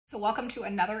So welcome to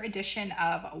another edition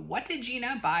of What Did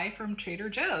Gina Buy from Trader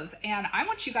Joe's? And I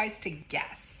want you guys to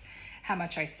guess how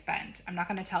much I spent. I'm not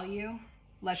going to tell you.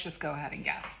 Let's just go ahead and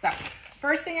guess. So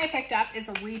first thing I picked up is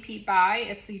a repeat buy.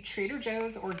 It's the Trader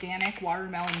Joe's Organic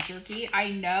Watermelon Jerky.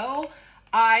 I know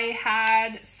I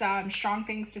had some strong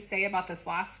things to say about this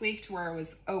last week to where it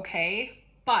was okay,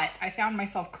 but I found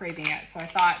myself craving it. So I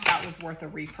thought that was worth a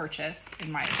repurchase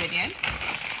in my opinion.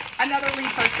 Another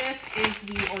repurchase is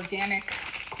the organic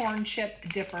corn chip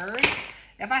dippers.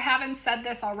 If I haven't said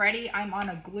this already, I'm on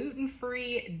a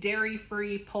gluten-free,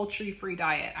 dairy-free, poultry-free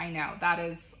diet. I know that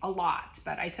is a lot,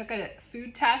 but I took a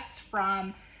food test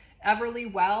from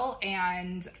Everly Well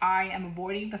and I am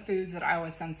avoiding the foods that I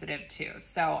was sensitive to.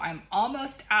 So I'm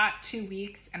almost at 2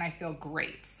 weeks and I feel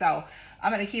great. So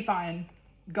I'm gonna keep on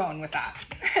going with that.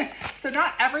 So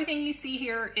not everything you see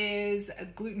here is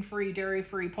gluten-free,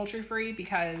 dairy-free, poultry-free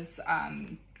because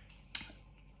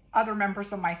other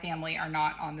members of my family are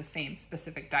not on the same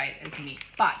specific diet as me,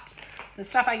 but the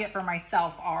stuff I get for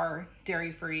myself are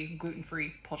dairy-free,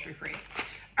 gluten-free, poultry-free.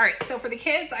 All right, so for the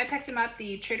kids, I picked them up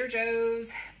the Trader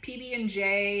Joe's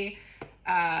PB&J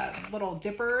little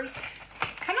dippers,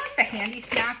 kind of like the handy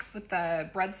snacks with the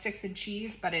breadsticks and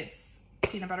cheese, but it's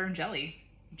peanut butter and jelly.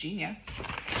 Genius.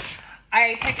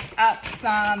 I picked up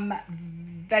some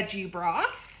veggie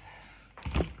broth.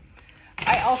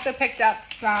 I also picked up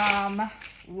some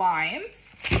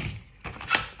limes.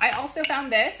 I also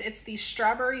found this. It's the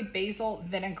strawberry basil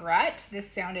vinaigrette. This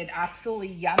sounded absolutely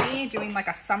yummy, doing like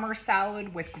a summer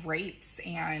salad with grapes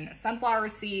and sunflower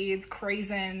seeds,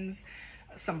 craisins,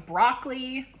 some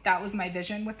broccoli. That was my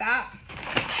vision with that.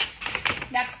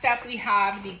 Next up, we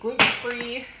have the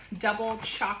gluten-free double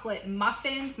chocolate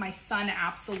muffins. My son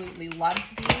absolutely loves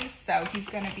these, so he's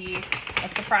gonna be a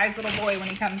surprise little boy when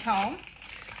he comes home.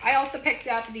 I also picked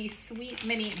up the sweet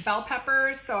mini bell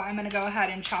peppers, so I'm gonna go ahead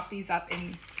and chop these up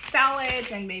in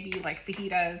salads and maybe like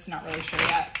fajitas, not really sure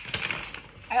yet.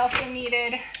 I also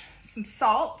needed some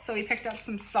salt, so we picked up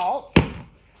some salt.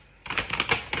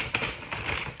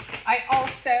 I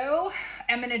also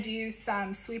am gonna do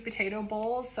some sweet potato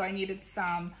bowls, so I needed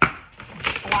some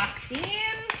black beans,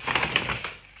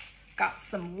 got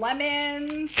some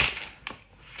lemons,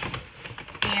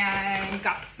 and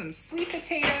got some sweet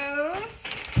potatoes.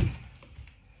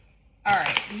 All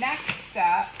right, next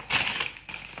up,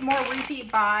 some more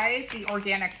repeat buys, the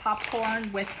organic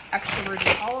popcorn with extra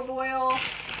virgin olive oil.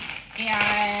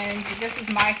 And this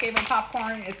is my favorite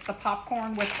popcorn. It's the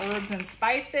popcorn with herbs and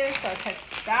spices, so I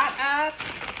picked that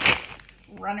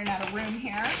up. Running out of room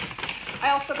here. I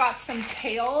also got some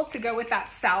kale to go with that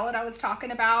salad I was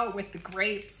talking about with the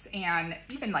grapes and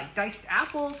even like diced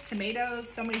apples, tomatoes,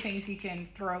 so many things you can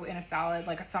throw in a salad,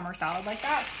 like a summer salad like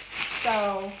that.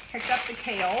 So picked up the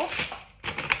kale.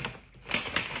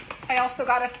 I also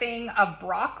got a thing of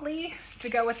broccoli to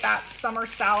go with that summer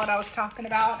salad I was talking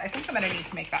about. I think I'm gonna need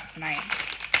to make that tonight.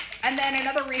 And then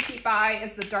another repeat buy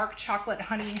is the dark chocolate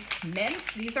honey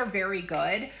mints. These are very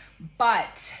good,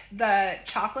 but the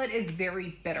chocolate is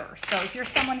very bitter. So if you're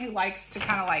someone who likes to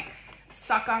kind of like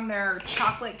suck on their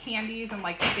chocolate candies and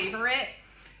like savor it,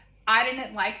 I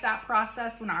didn't like that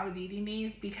process when I was eating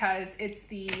these because it's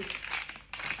the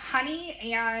honey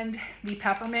and the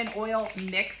peppermint oil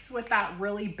mixed with that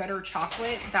really bitter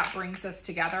chocolate that brings us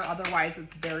together. Otherwise,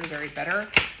 it's very, very bitter.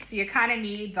 So you kind of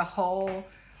need the whole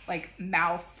like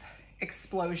mouth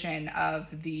explosion of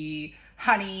the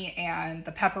honey and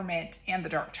the peppermint and the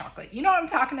dark chocolate. You know what I'm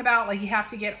talking about? Like you have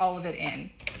to get all of it in.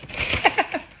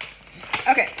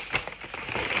 Okay.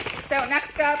 So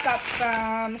next up, got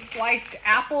some sliced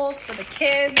apples for the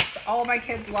kids. All of my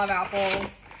kids love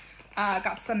apples.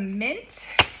 Got some mint.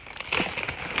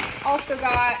 Also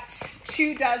got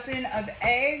 2 dozen of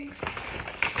eggs.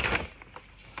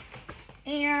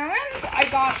 And I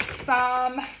got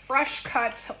some fresh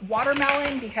cut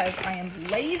watermelon because I am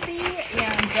lazy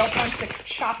and don't want to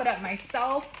chop it up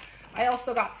myself. I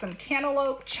also got some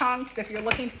cantaloupe chunks. If you're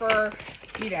looking for,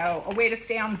 you know, a way to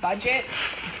stay on budget,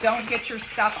 don't get your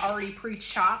stuff already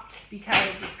pre-chopped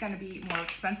because it's going to be more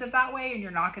expensive that way and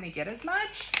you're not going to get as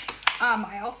much.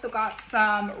 I also got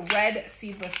some red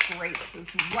seedless grapes as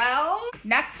well.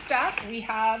 Next up, we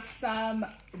have some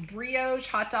brioche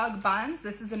hot dog buns.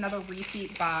 This is another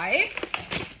repeat buy.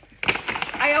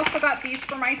 I also got these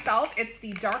for myself. It's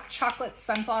the dark chocolate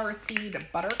sunflower seed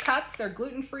butter cups. They're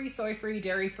gluten-free, soy-free,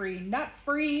 dairy-free,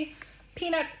 nut-free,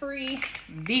 peanut-free,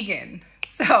 vegan.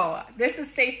 So this is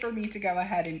safe for me to go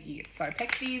ahead and eat. So I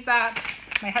picked these up.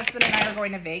 My husband and I are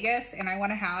going to Vegas and I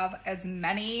want to have as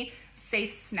many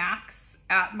safe snacks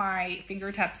at my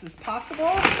fingertips as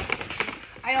possible.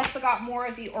 I also got more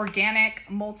of the organic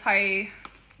multi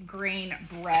grain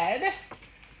bread.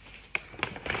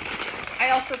 I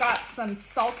also got some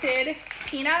salted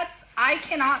peanuts. I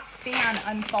cannot stand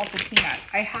unsalted peanuts.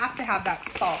 I have to have that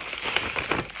salt.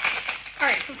 All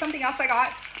right, so something else I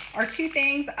got are 2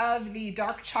 things of the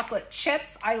dark chocolate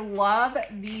chips. I love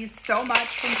these so much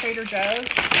from Trader Joe's.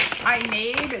 I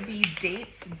made the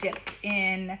dates dipped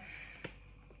in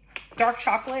dark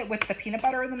chocolate with the peanut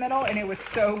butter in the middle, and it was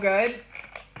so good.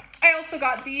 I also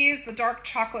got these, the dark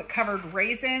chocolate covered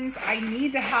raisins. I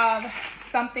need to have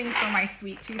something for my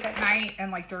sweet tooth at night,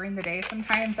 and like during the day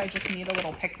sometimes I just need a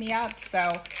little pick-me-up.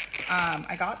 So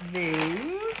I got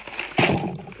those.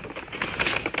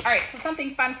 All right, so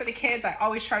something fun for the kids. I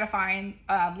always try to find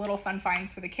little fun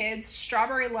finds for the kids.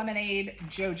 Strawberry lemonade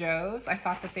JoJo's. I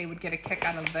thought that they would get a kick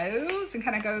out of those, and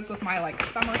kind of goes with my like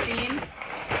summer theme.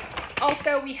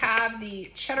 Also, we have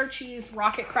the cheddar cheese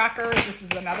rocket crackers. This is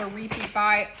another repeat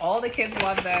buy. All the kids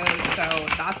love those, so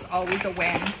that's always a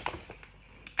win.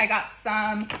 I got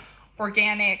some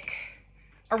organic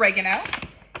oregano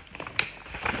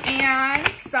and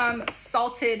some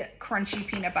salted crunchy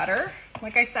peanut butter.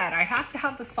 Like I said, I have to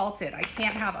have the salted. I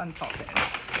can't have unsalted.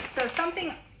 So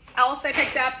something else I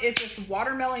picked up is this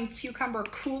watermelon cucumber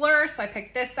cooler. So I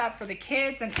picked this up for the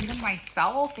kids and even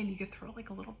myself, and you could throw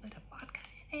like a little bit of vodka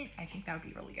in it. I think that would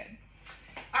be really good.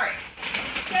 All right,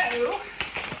 so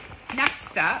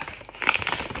next up,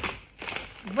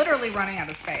 literally running out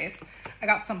of space, I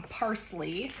got some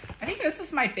parsley. I think this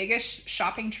is my biggest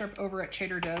shopping trip over at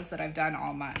Trader Joe's that I've done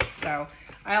all month. So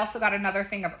I also got another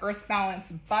thing of Earth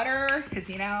Balance butter, because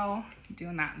you know,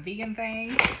 doing that vegan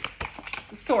thing,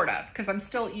 sort of, because I'm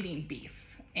still eating beef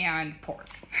and pork.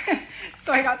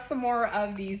 So I got some more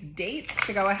of these dates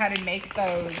to go ahead and make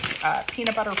those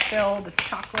peanut butter filled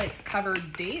chocolate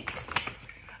covered dates.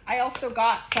 I also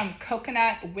got some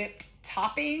coconut whipped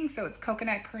topping. So it's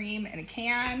coconut cream in a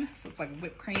can. So it's like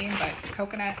whipped cream, but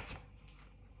coconut.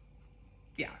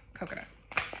 Yeah, coconut.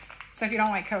 So if you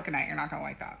don't like coconut, you're not gonna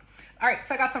like that. All right,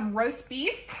 so I got some roast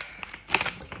beef.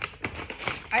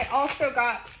 I also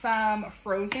got some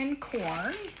frozen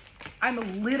corn.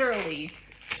 I'm literally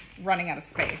running out of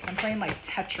space. I'm playing like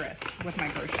Tetris with my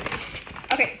groceries.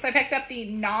 Okay, so I picked up the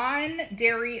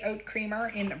non-dairy oat creamer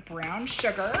in brown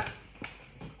sugar.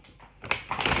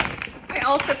 I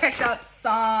also picked up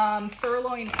some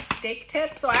sirloin steak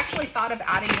tips. So I actually thought of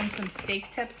adding in some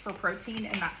steak tips for protein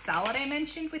in that salad I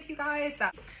mentioned with you guys.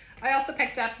 I also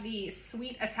picked up the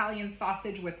sweet Italian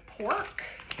sausage with pork.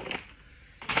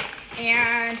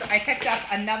 And I picked up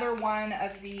another one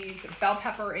of these bell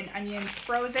pepper and onions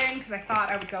frozen because I thought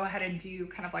I would go ahead and do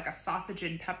kind of like a sausage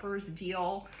and peppers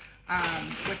deal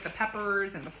with the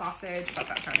peppers and the sausage. Thought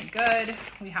that sounded good.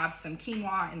 We have some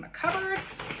quinoa in the cupboard.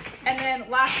 And then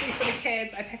lastly for the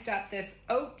kids, I picked up this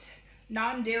oat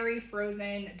non-dairy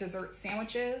frozen dessert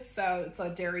sandwiches. So it's a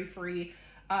dairy-free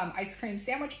ice cream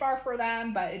sandwich bar for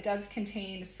them, but it does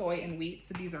contain soy and wheat.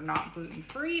 So these are not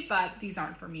gluten-free, but these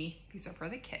aren't for me. These are for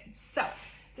the kids. So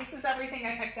this is everything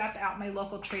I picked up at my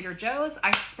local Trader Joe's.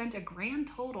 I spent a grand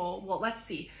total. Well, let's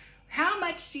see. How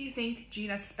much do you think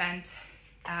Gina spent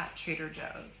at Trader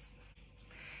Joe's?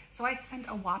 So I spent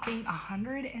a whopping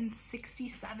 $167.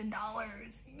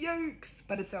 Yikes.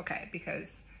 But it's okay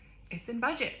because it's in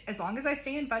budget. As long as I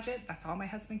stay in budget, that's all my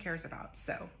husband cares about.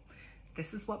 So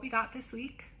this is what we got this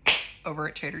week over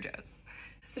at Trader Joe's.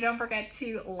 So don't forget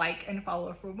to like and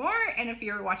follow for more. And if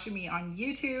you're watching me on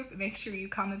YouTube, make sure you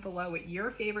comment below what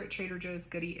your favorite Trader Joe's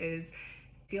goodie is.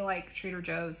 I feel like Trader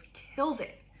Joe's kills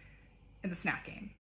it in the snack game.